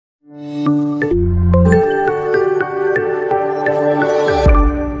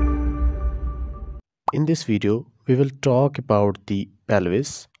In this video, we will talk about the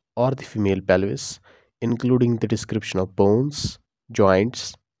pelvis or the female pelvis, including the description of bones,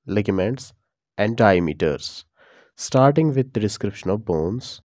 joints, ligaments, and diameters. Starting with the description of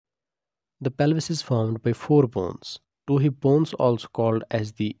bones, the pelvis is formed by four bones, two hip bones, also called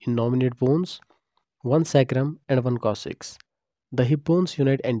as the innominate bones, one sacrum, and one coccyx. The hip bones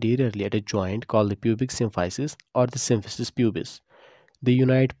unite anteriorly at a joint called the pubic symphysis or the symphysis pubis. They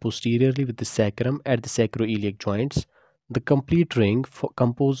unite posteriorly with the sacrum at the sacroiliac joints. The complete ring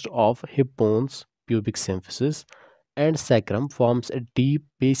composed of hip bones, pubic symphysis, and sacrum forms a deep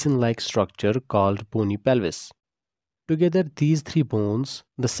basin-like structure called bony pelvis. Together, these three bones,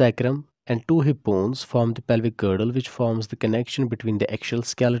 the sacrum and two hip bones, form the pelvic girdle, which forms the connection between the axial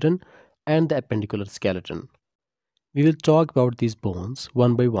skeleton and the appendicular skeleton. We will talk about these bones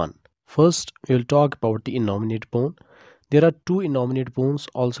one by one. First, we will talk about the innominate bone. There are two innominate bones,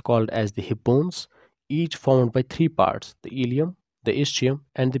 also called as the hip bones, each formed by three parts: the ilium, the ischium,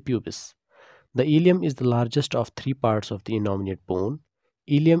 and the pubis. The ilium is the largest of three parts of the innominate bone.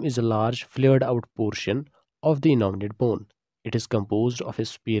 Ilium is a large, flared out portion of the innominate bone. It is composed of a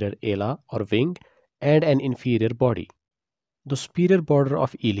superior ala or wing and an inferior body. The superior border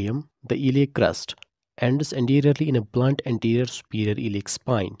of ilium, the iliac crest, ends anteriorly in a blunt anterior superior iliac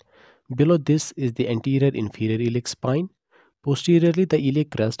spine. Below this is the anterior inferior iliac spine. Posteriorly, the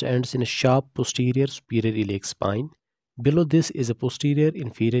iliac crest ends in a sharp posterior superior iliac spine. Below this is a posterior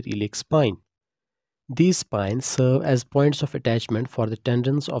inferior iliac spine. These spines serve as points of attachment for the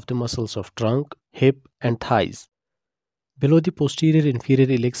tendons of the muscles of trunk, hip, and thighs. Below the posterior inferior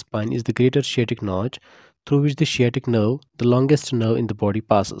iliac spine is the greater sciatic notch, through which the sciatic nerve, the longest nerve in the body,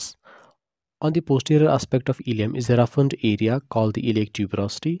 passes. On the posterior aspect of ilium is a roughened area called the iliac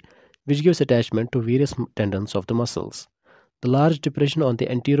tuberosity, which gives attachment to various tendons of the muscles. The large depression on the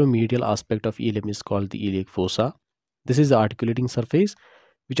anteromedial aspect of ilium is called the iliac fossa. This is the articulating surface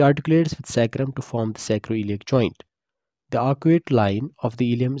which articulates with sacrum to form the sacroiliac joint. The arcuate line of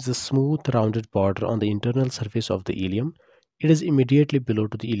the ilium is a smooth rounded border on the internal surface of the ilium. It is immediately below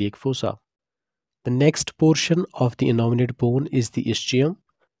to the iliac fossa. The next portion of the innominate bone is the ischium.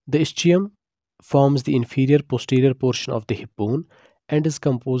 The ischium forms the inferior posterior portion of the hip bone and is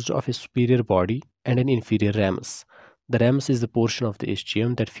composed of a superior body and an inferior ramus. The ramus is the portion of the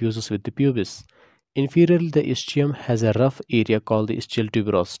ischium that fuses with the pubis. Inferiorly, the ischium has a rough area called the ischial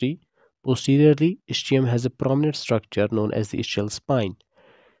tuberosity. Posteriorly, ischium has a prominent structure known as the ischial spine.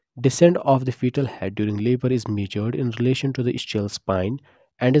 Descent of the fetal head during labor is measured in relation to the ischial spine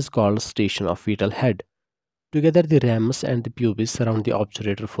and is called station of fetal head. Together, the ramus and the pubis surround the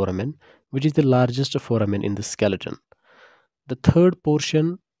obturator foramen, which is the largest foramen in the skeleton. The third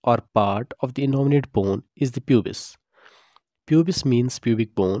portion or part of the innominate bone is the pubis. Pubis means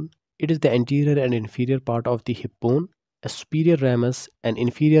pubic bone. It is the anterior and inferior part of the hip bone. A superior ramus, an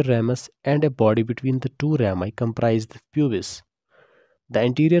inferior ramus, and a body between the two rami comprise the pubis. The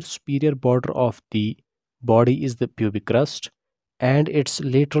anterior superior border of the body is the pubic crest, and its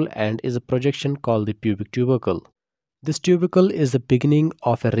lateral end is a projection called the pubic tubercle. This tubercle is the beginning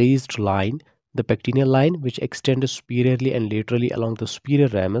of a raised line, the pectineal line, which extends superiorly and laterally along the superior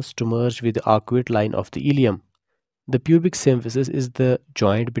ramus to merge with the arcuate line of the ilium. The pubic symphysis is the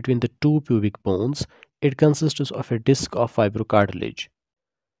joint between the two pubic bones. It consists of a disc of fibrocartilage.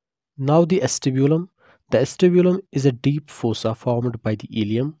 Now the acetylum. The acetylum is a deep fossa formed by the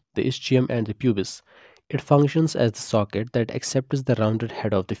ilium, the ischium, and the pubis. It functions as the socket that accepts the rounded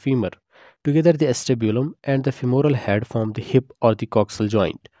head of the femur. Together, the acetylum and the femoral head form the hip or the coxal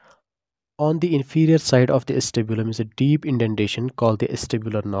joint. On the inferior side of the acetylum is a deep indentation called the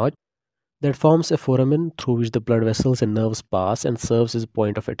acetabular notch that forms a foramen through which the blood vessels and nerves pass and serves as a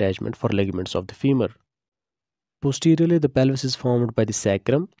point of attachment for ligaments of the femur. Posteriorly, the pelvis is formed by the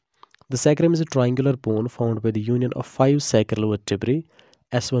sacrum. The sacrum is a triangular bone formed by the union of 5 sacral vertebrae,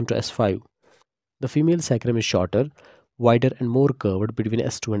 S1 to S5. The female sacrum is shorter, wider, and more curved between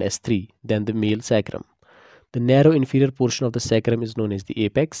S2 and S3 than the male sacrum. The narrow inferior portion of the sacrum is known as the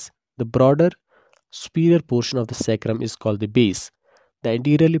apex. The broader superior portion of the sacrum is called the base. The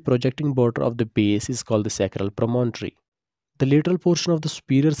anteriorly projecting border of the base is called the sacral promontory. The lateral portion of the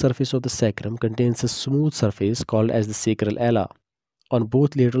superior surface of the sacrum contains a smooth surface called as the sacral ala. On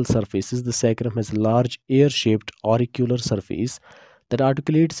both lateral surfaces, the sacrum has a large air-shaped auricular surface that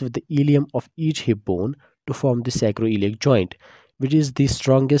articulates with the ilium of each hip bone to form the sacroiliac joint, which is the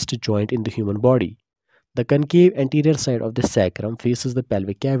strongest joint in the human body. The concave anterior side of the sacrum faces the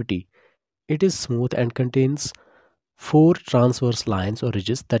pelvic cavity. It is smooth and contains 4 transverse lines or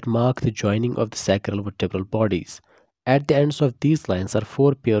ridges that mark the joining of the sacral vertebral bodies. At the ends of these lines are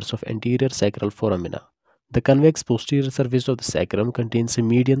 4 pairs of anterior sacral foramina. The convex posterior surface of the sacrum contains a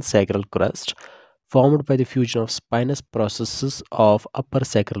median sacral crust formed by the fusion of spinous processes of upper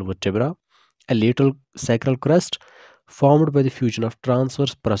sacral vertebra, a lateral sacral crust formed by the fusion of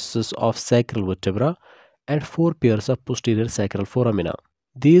transverse processes of sacral vertebra, and four pairs of posterior sacral foramina.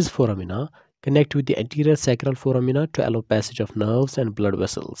 These foramina connect with the anterior sacral foramina to allow passage of nerves and blood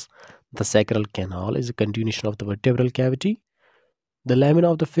vessels. The sacral canal is a continuation of the vertebral cavity. The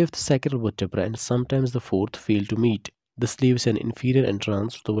lamina of the fifth sacral vertebra and sometimes the fourth fail to meet. This leaves an inferior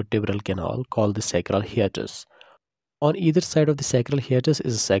entrance to the vertebral canal called the sacral hiatus. On either side of the sacral hiatus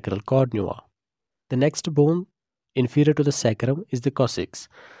is a sacral cornua. The next bone inferior to the sacrum is the coccyx.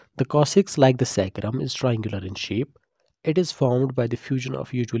 The coccyx, like the sacrum, is triangular in shape. It is formed by the fusion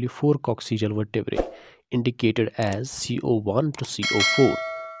of usually four coccygeal vertebrae, indicated as CO1 to CO4.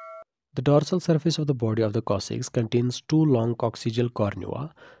 The dorsal surface of the body of the coccyx contains two long coccygeal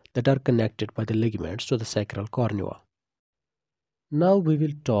cornua that are connected by the ligaments to the sacral cornua. Now we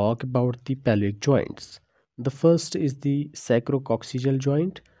will talk about the pelvic joints. The first is the sacrococcygeal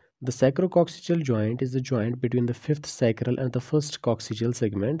joint. The sacrococcygeal joint is the joint between the fifth sacral and the first coccygeal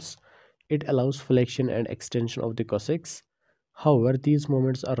segments. It allows flexion and extension of the coccyx. However, these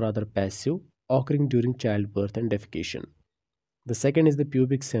movements are rather passive, occurring during childbirth and defecation. The second is the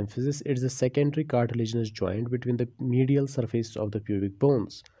pubic symphysis. It is a secondary cartilaginous joint between the medial surface of the pubic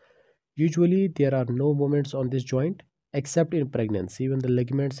bones. Usually, there are no movements on this joint except in pregnancy when the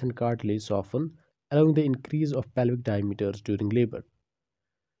ligaments and cartilage soften, allowing the increase of pelvic diameters during labor.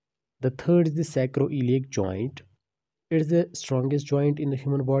 The third is the sacroiliac joint. It is the strongest joint in the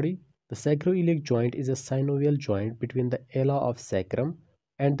human body. The sacroiliac joint is a synovial joint between the ala of sacrum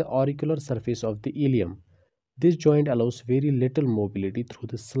and the auricular surface of the ilium. This joint allows very little mobility through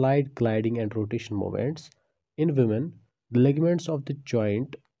the slide, gliding, and rotation movements. In women, the ligaments of the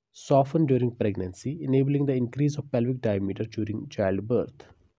joint soften during pregnancy, enabling the increase of pelvic diameter during childbirth.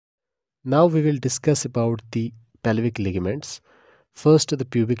 Now we will discuss about the pelvic ligaments. First, the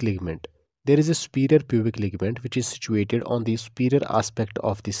pubic ligament. There is a superior pubic ligament which is situated on the superior aspect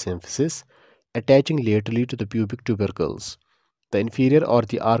of the symphysis, attaching laterally to the pubic tubercles. The inferior or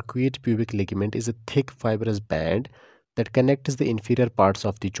the arcuate pubic ligament is a thick fibrous band that connects the inferior parts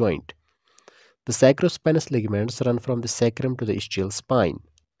of the joint. The sacrospinous ligaments run from the sacrum to the ischial spine.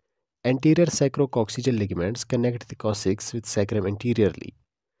 Anterior sacrococcygeal ligaments connect the coccyx with sacrum anteriorly.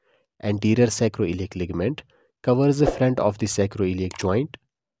 Anterior sacroiliac ligament covers the front of the sacroiliac joint.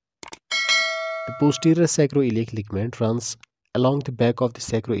 The posterior sacroiliac ligament runs along the back of the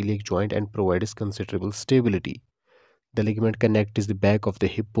sacroiliac joint and provides considerable stability. The ligament connects the back of the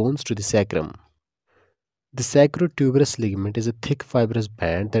hip bones to the sacrum. The sacrotuberous ligament is a thick fibrous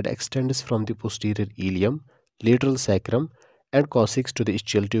band that extends from the posterior ilium, lateral sacrum, and coccyx to the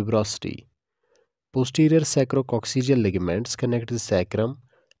ischial tuberosity. Posterior sacrococcygeal ligaments connect the sacrum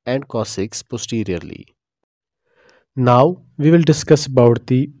and coccyx posteriorly. Now we will discuss about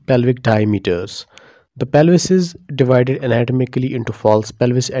the pelvic diameters. The pelvis is divided anatomically into false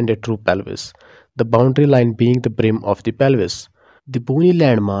pelvis and a true pelvis, the boundary line being the brim of the pelvis. The bony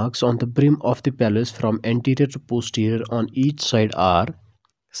landmarks on the brim of the pelvis from anterior to posterior on each side are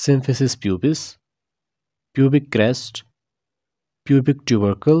symphysis pubis, pubic crest, pubic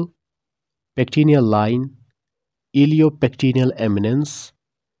tubercle, pectineal line, iliopectineal eminence,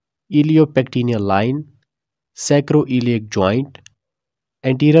 iliopectineal line, sacroiliac joint,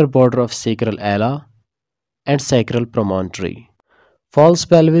 anterior border of sacral ala, and sacral promontory. False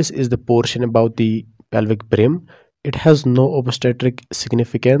pelvis is the portion above the pelvic brim. It has no obstetric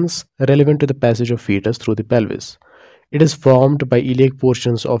significance relevant to the passage of fetus through the pelvis. It is formed by iliac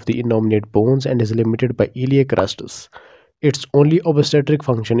portions of the innominate bones and is limited by iliac crustus. Its only obstetric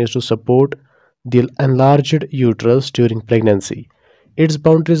function is to support the enlarged uterus during pregnancy. Its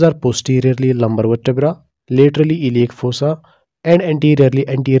boundaries are posteriorly lumbar vertebra, laterally iliac fossa, and anteriorly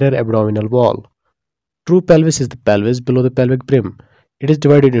anterior abdominal wall. True pelvis is the pelvis below the pelvic brim. It is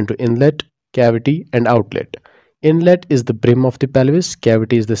divided into inlet, cavity, and outlet. Inlet is the brim of the pelvis.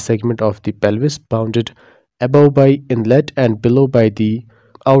 Cavity is the segment of the pelvis bounded above by inlet and below by the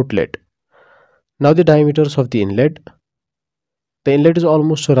outlet. Now the diameters of the inlet. The inlet is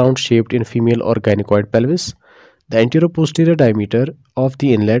almost round shaped in female or gynecoid pelvis. The anteroposterior diameter of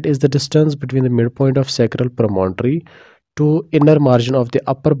the inlet is the distance between the midpoint of sacral promontory to inner margin of the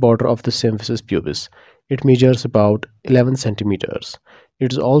upper border of the symphysis pubis. It measures about 11 centimeters.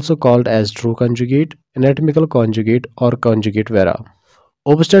 It is also called as true conjugate, anatomical conjugate, or conjugate vera.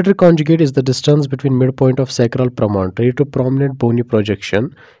 Obstetric conjugate is the distance between midpoint of sacral promontory to prominent bony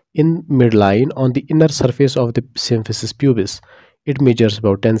projection in midline on the inner surface of the symphysis pubis. It measures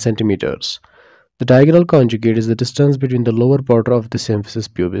about 10 centimeters. The diagonal conjugate is the distance between the lower border of the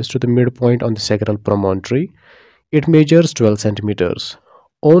symphysis pubis to the midpoint on the sacral promontory. It measures 12 centimeters.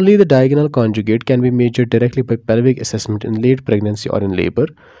 Only the diagonal conjugate can be measured directly by pelvic assessment in late pregnancy or in labor.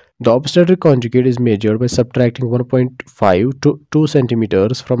 The obstetric conjugate is measured by subtracting 1.5 to 2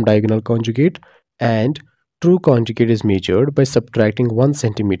 centimeters from diagonal conjugate, and true conjugate is measured by subtracting 1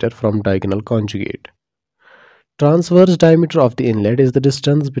 centimeter from diagonal conjugate. Transverse diameter of the inlet is the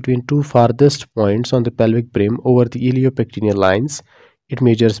distance between two farthest points on the pelvic brim over the iliopectineal lines. It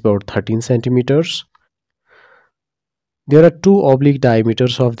measures about 13 centimeters. There are two oblique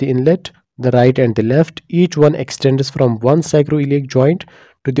diameters of the inlet, the right and the left. Each one extends from one sacroiliac joint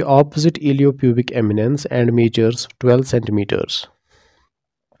to the opposite iliopubic eminence and measures 12 centimeters.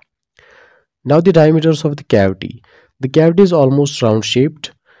 Now the diameters of the cavity. The cavity is almost round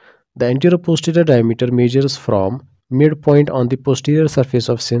shaped. The anteroposterior diameter measures from midpoint on the posterior surface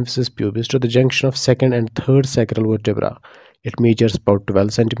of symphysis pubis to the junction of second and third sacral vertebra. It measures about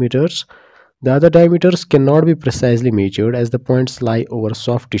 12 centimeters. The other diameters cannot be precisely measured as the points lie over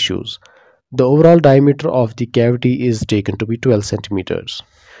soft tissues. The overall diameter of the cavity is taken to be 12 centimeters.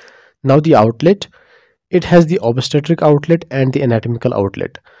 Now the outlet. It has the obstetric outlet and the anatomical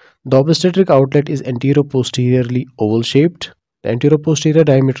outlet. The obstetric outlet is anteroposteriorly oval shaped. The anteroposterior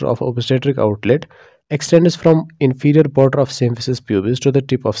diameter of obstetric outlet extends from inferior border of symphysis pubis to the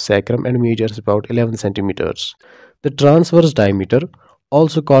tip of sacrum and measures about 11 centimeters. The transverse diameter,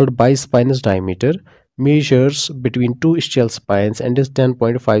 also called bispinous diameter, measures between two ischial spines and is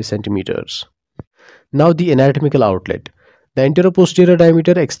 10.5 centimeters. Now the anatomical outlet. The anteroposterior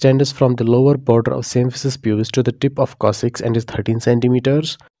diameter extends from the lower border of symphysis pubis to the tip of coccyx and is 13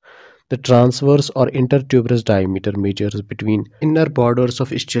 centimeters. The transverse or intertuberous diameter measures between inner borders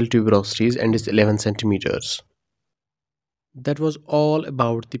of ischial tuberosities and is 11 centimeters. That was all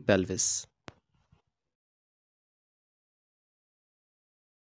about the pelvis.